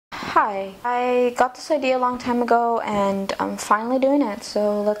Hi, I got this idea a long time ago and I'm finally doing it,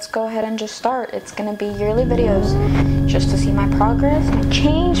 so let's go ahead and just start. It's gonna be yearly videos just to see my progress, my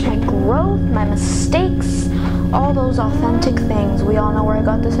change, my growth, my mistakes, all those authentic things. We all know where I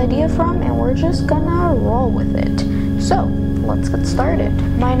got this idea from and we're just gonna roll with it. So, let's get started.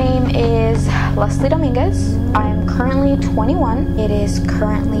 My name is Leslie Dominguez. I am currently 21. It is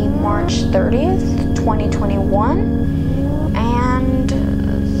currently March 30th, 2021. And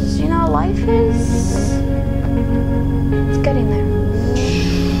you know, life is, it's getting there.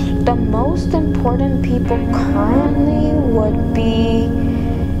 The most important people currently would be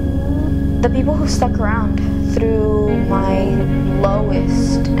the people who stuck around through my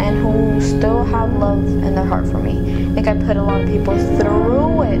lowest and who still have love in their heart for me. I think I put a lot of people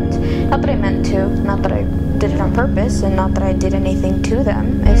through it. Not that I meant to, not that I did it on purpose, and not that I did anything to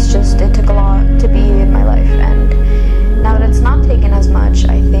them. It's just, it took a lot to be in my life, and now that it's not taken as much,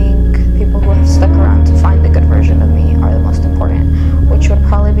 I think people who have stuck around to find the good version of me are the most important, which would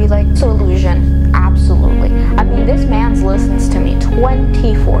probably be like, so illusion, absolutely. I mean, this man listens to me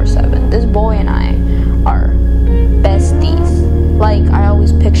 24/7. This boy and I are besties. Like, I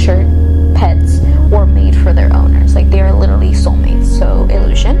always pictured pets were made for their owners. Like, they are literally soulmates. So,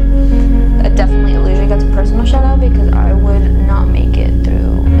 illusion. Definitely illusion gets a personal shout out because I would not make it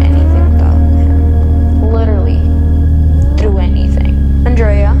through anything without him. Literally. Through anything.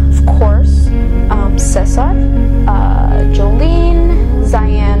 Andrea, of course, Cesar, Jolene,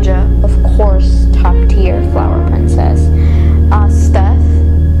 Zyanja, of course, top tier flower princess, Steph,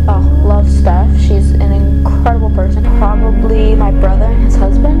 oh, love Steph, she's an incredible person, probably my brother and his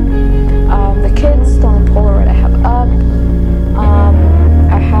husband, the kids, the only Polaroid I have up,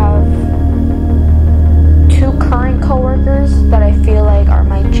 I have 2 current co-workers that I feel like are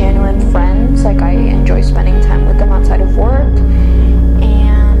my genuine friends. Like, I enjoy spending time with them outside of work,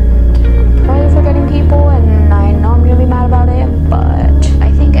 and I'm probably forgetting people, and I know I'm gonna be mad about it, but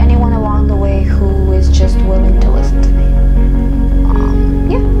I think anyone along the way who is just willing to listen to me.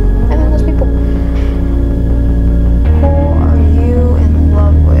 Yeah, I think those people. Who are you in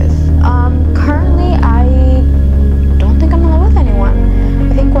love with? Currently, I don't think I'm in love with anyone.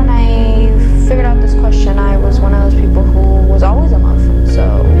 I think when I figured out this question, I was one of those people who was always in love.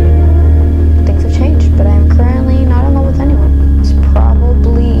 So things have changed, but I am currently not in love with anyone. It's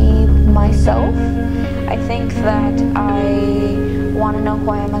probably myself. I think that I want to know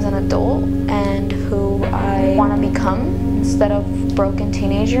who I am as an adult and who I want to become instead of broken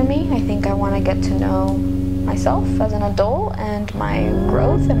teenager me. I think I want to get to know myself as an adult and my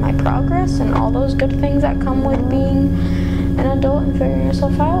growth and my progress and all those good things that come with being an adult and figuring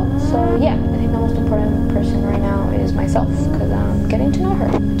yourself out. So yeah, I think the most important person right now is myself because I'm getting to know her.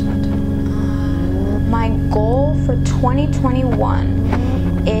 My goal for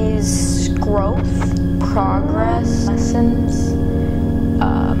 2021 is growth, progress, lessons.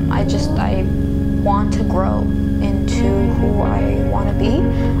 I want to grow into who I want to be.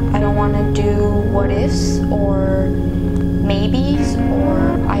 I don't want to do what ifs or maybes or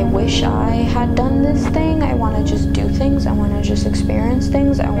I wish I had done this thing. I want to just do things. I want to just experience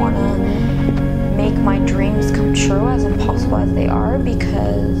things. I want to make my dreams come true, as impossible as they are,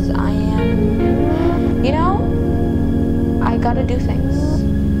 because I am, you know, I gotta do things,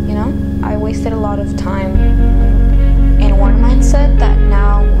 you know? I wasted a lot of time in one mindset that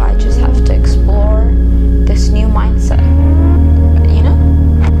now I just have to explore this new mindset, you know?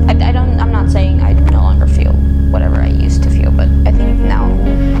 I'm not saying I no longer feel whatever I used to feel, but I think now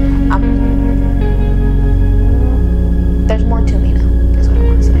there's more to me now, is what I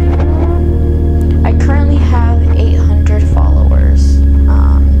want to say. I currently have 800 followers.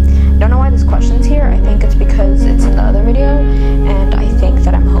 Don't know why this question's here. I think it's because it's in the other video, and I think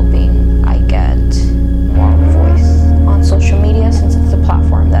that I'm hoping I get more voice on social media since it's the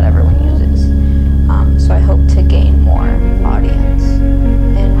platform that everyone uses. So I hope to gain more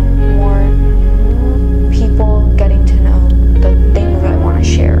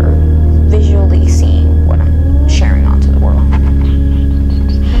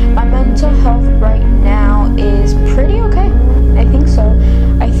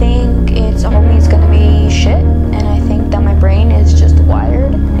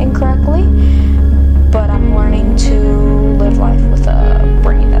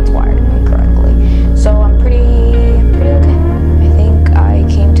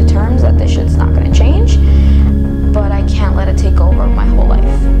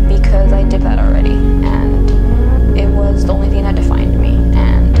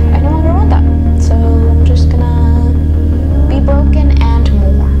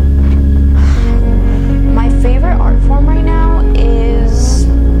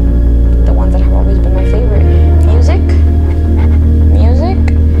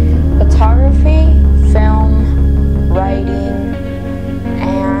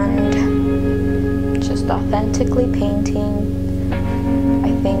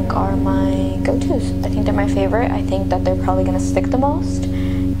think are my go-tos. I think they're my favorite. I think that they're probably gonna stick the most.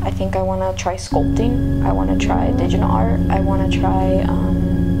 I think I want to try sculpting. I want to try digital art. I want to try,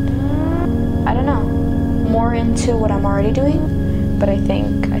 I don't know, more into what I'm already doing. But I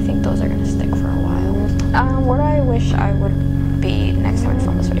think those are gonna stick for a while. Where do I wish I would be next time I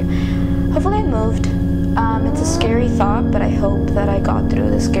film this video? Hopefully I moved. It's a scary thought, but I hope that I got through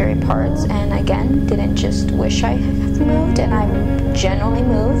the scary parts and again didn't just wish I have moved, and I genuinely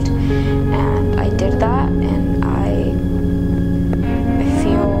moved, and I did that, and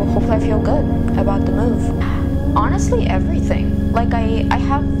hopefully I feel good about the move. Honestly, everything. Like I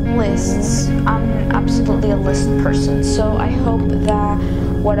have lists. I'm absolutely a list person, so I hope that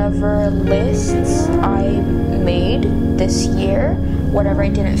whatever lists I made this year, whatever I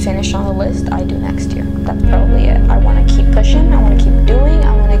didn't finish on the list, I do next year. That's probably it. I want to keep pushing, I want to keep doing,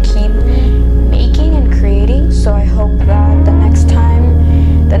 I want to keep making and creating, so I hope that the next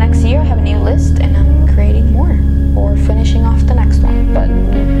year I have a new list and I'm creating more or finishing off the next one. But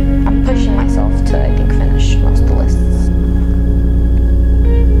I'm pushing myself to, I think, finish most of the lists.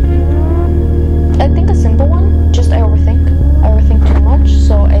 I think a simple one, just I overthink. I overthink too much,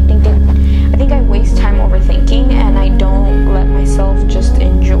 so I think I waste time overthinking and I don't let myself just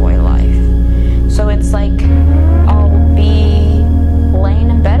enjoy life. So it's like I'll be laying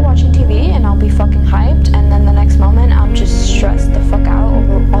in bed watching TV and I'll be fucking hyped, and then the next moment I'm just stressed the fuck out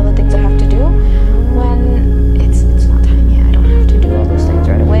over all the things I have to do when it's not time yet. I don't have to do all those things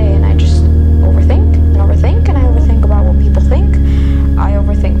right away, and I just overthink and overthink, and I overthink about what people think. I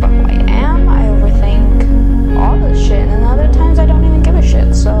overthink about who I am. I overthink all this shit, and then other times I don't even give a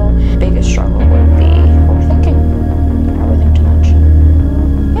shit. So the biggest struggle would be overthinking. I overthink too much.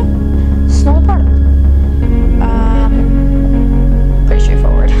 Yeah, it's another part of it. Pretty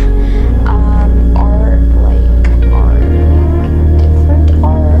straightforward. Different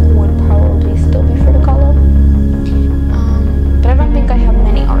art would probably still be Frida Kahlo. But I don't think I have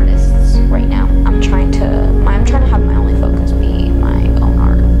many artists right now. I'm trying to have my only focus be my own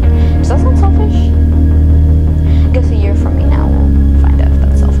art. Does that sound selfish? I guess a year from me now we'll find out if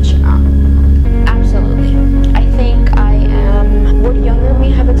that's selfish or not. Absolutely. I think I am. Would younger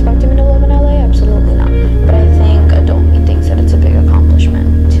me have expected me to live in LA? Absolutely not. But I think adult me thinks that it's a big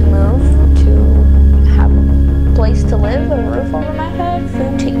accomplishment to move, to have a place to live, a roof over my head,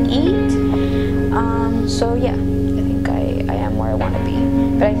 food to eat. So yeah, I think I am where I want to be.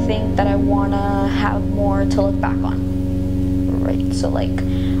 But I think that I want to have more to look back on. Right, so like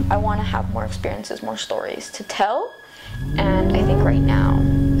I want to have more experiences, more stories to tell, and I think right now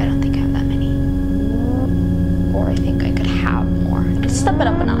I don't think I have that many, or I think I could have more. I could step it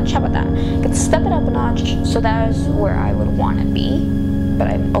up a notch. How about that? I could step it up a notch, so that is where I would want to be, but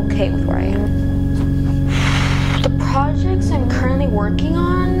I'm okay with where I am. The projects I'm currently working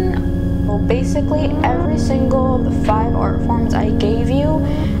on, well, basically every single of the 5 art forms I gave you,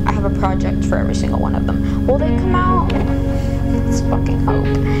 I have a project for every single one of them. Will they come out? Let's fucking hope.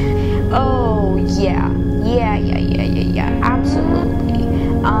 Oh, yeah, absolutely.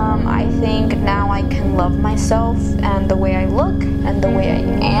 I think now I can love myself and the way I look and the way I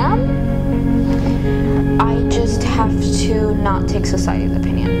am. I just have to not take society's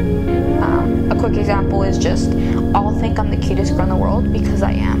opinion. A quick example is just, I'll think I'm the cutest girl in the world because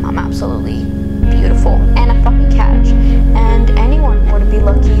I am. I'm absolutely beautiful and a fucking catch. And anyone would be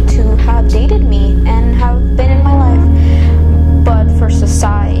lucky to have dated me and have been in my life. But for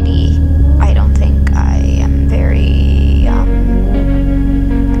society, I don't think I am very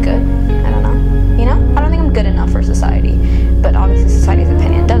good. I don't know. You know? I don't think I'm good enough for society. But obviously society's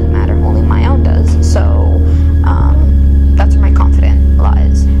opinion doesn't matter. Only my own does. So that's where my confidence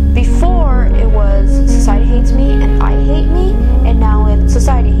lies. Before it was society hates me and I hate me, and now it's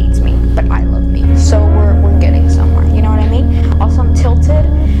society hates me but I love me. So we're getting somewhere. You know what I mean? Also, I'm tilted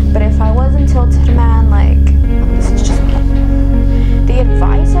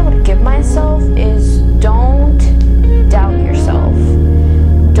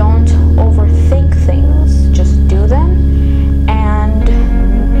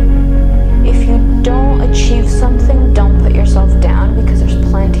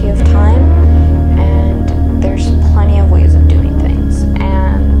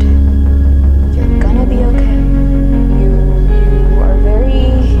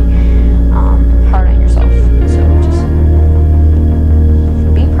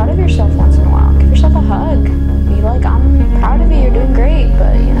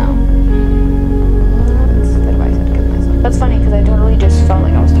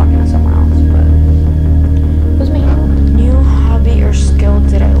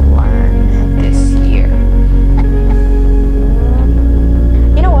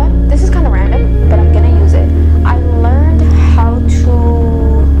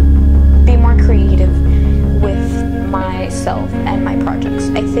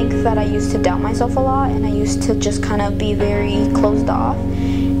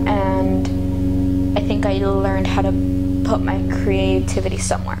I learned how to put my creativity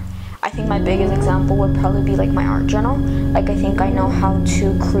somewhere. I think my biggest example would probably be like my art journal. Like, I think I know how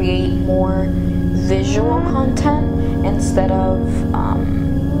to create more visual content instead of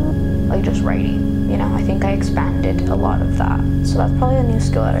like just writing, you know. I think I expanded a lot of that, so that's probably a new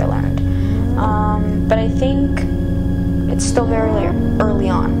skill that I learned. But I think it's still very early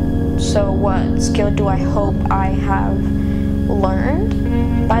on. So what skill do I hope I have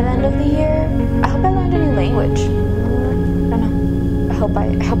learned by the end of the year? I hope I learned a new language. I don't know. I hope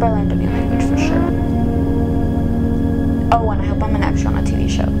I learned a new language for sure. Oh, and I hope I'm an extra on a TV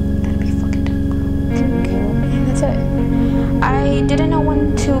show. That'd be fucking dope. And that's it. I didn't know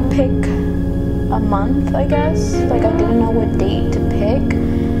when to pick a month, I guess. Like, I didn't know what date to pick.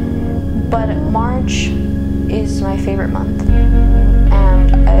 But March is my favorite month.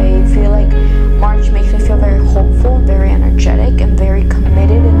 And I feel like March makes me feel very hopeful, very energetic, and very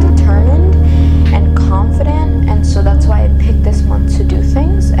committed and determined and confident. And so that's why I picked this month to do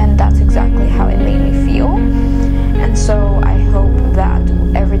things, and that's exactly how it made me feel. And so I hope that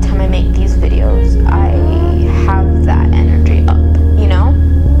every time I make these videos, I have that energy up, you know?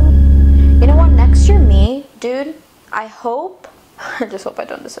 You know what? Next year, me, dude, I hope, I just hope I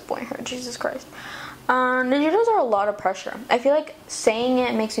don't disappoint her, Jesus Christ. Videos are a lot of pressure. I feel like saying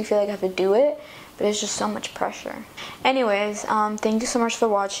it makes me feel like I have to do it, but it's just so much pressure. Anyways, thank you so much for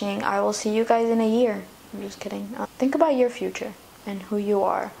watching. I will see you guys in a year. I'm just kidding. Think about your future and who you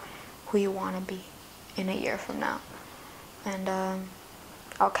are, who you want to be in a year from now. And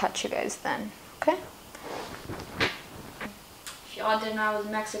I'll catch you guys then, okay? If y'all didn't know I was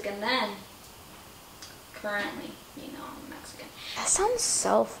Mexican then, currently, you know I'm Mexican. That sounds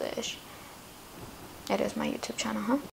selfish. It is my YouTube channel, huh?